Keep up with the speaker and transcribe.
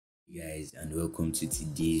Guys, and welcome to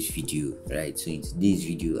today's video. Right, so in today's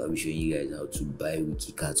video I'll be showing you guys how to buy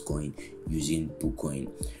Wiki Cat Coin using Poocoin.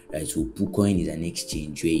 Right, so Poocoin is an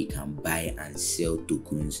exchange where you can buy and sell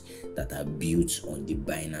tokens that are built on the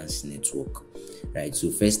Binance network. Right, so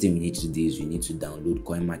first thing we need to do is we need to download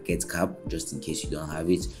CoinMarketCap. Just in case you don't have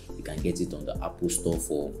it, you can get it on the Apple Store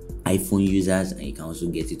for iPhone users, and you can also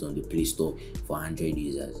get it on the Play Store for Android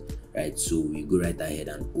users. Right, so we go right ahead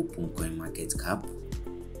and open CoinMarketCap.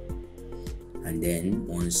 And then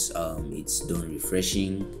once it's done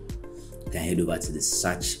refreshing, you can head over to the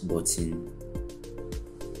search button,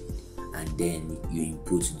 and then you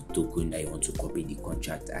input the token that you want to copy the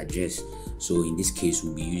contract address. So in this case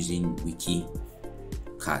we'll be using Wiki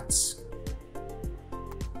Cat,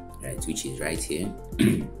 right, which is right here.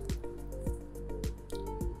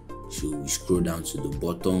 So we scroll down to the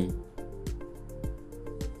bottom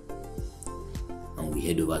and we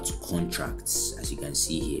head over to contracts. As you can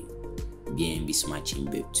see here, BNB Smart Chain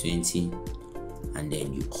BEP20, and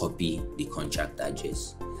then you copy the contract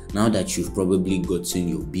address. Now that you've probably gotten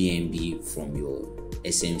your BNB from your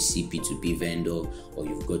SMC P2P vendor, or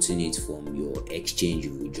you've gotten it from your exchange,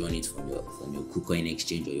 you've withdrawn it from your Poocoin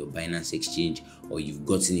exchange or your Binance exchange, or you've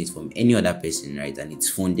gotten it from any other person, right, and it's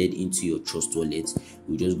funded into your Trust wallet,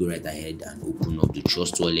 you just go right ahead and open up the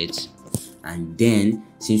Trust wallet. And then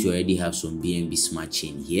since you already have some BNB Smart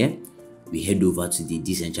Chain here, we head over to the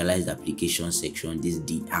decentralized application section. This is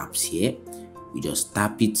the apps here. We just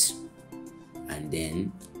tap it and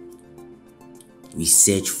then we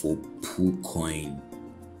search for Poocoin.app.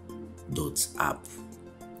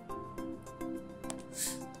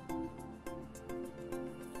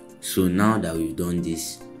 So now that we've done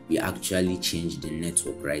this, we actually change the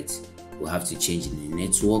network, right? We'll have to change the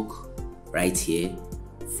network right here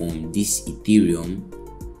from this Ethereum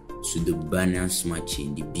to the Binance Smart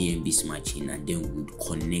Chain, the BNB Smart Chain, and then we would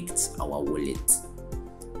connect our wallet.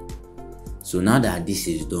 So now that this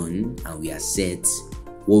is done and we are set,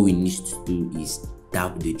 what we need to do is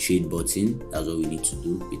tap the trade button. That's what we need to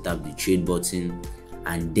do. We tap the trade button,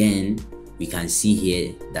 and then we can see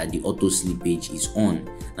here that the auto slippage is on.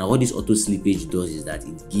 Now what this auto slippage does is that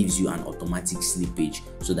it gives you an automatic slippage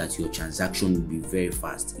so that your transaction will be very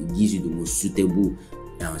fast. It gives you the most suitable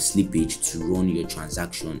slippage to run your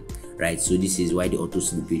transaction, right? So this is why the auto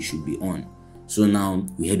slippage should be on. So now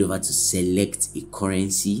we head over to select a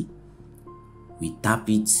currency, we tap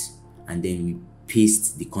it, and then we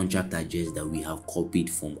paste the contract address that we have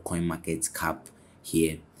copied from CoinMarketCap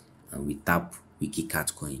here, and we tap Wiki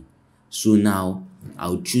Cat Coin. So now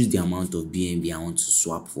I'll choose the amount of BNB I want to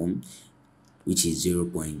swap from, which is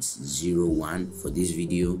 0.01 for this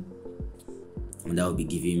video, and that will be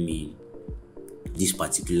giving me this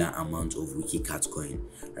particular amount of Wiki Cat Coin,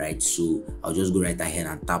 right? So I'll just go right ahead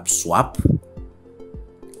and tap swap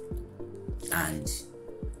and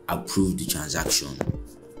approve the transaction.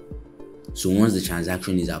 So once the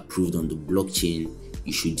transaction is approved on the blockchain,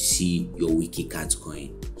 you should see your Wiki Cat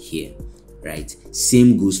Coin here, right?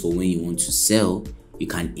 Same goes for when you want to sell. You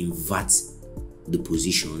can invert the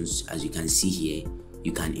positions. As you can see here,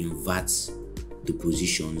 you can invert the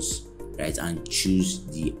positions, right, and choose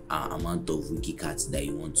the amount of Wiki Cats that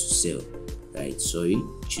you want to sell, right? Sorry,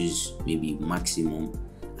 choose maybe maximum,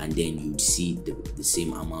 and then you'd see the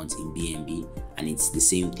same amount in BNB, and it's the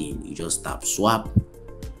same thing. You just tap swap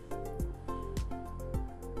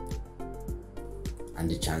and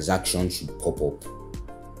the transaction should pop up,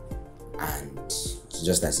 and it's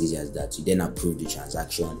just as easy as that. You then approve the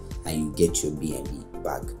transaction and you get your BNB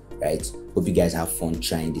back, right? Hope you guys have fun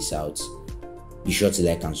trying this out. Be sure to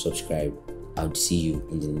like and subscribe. I'll see you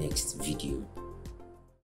in the next video.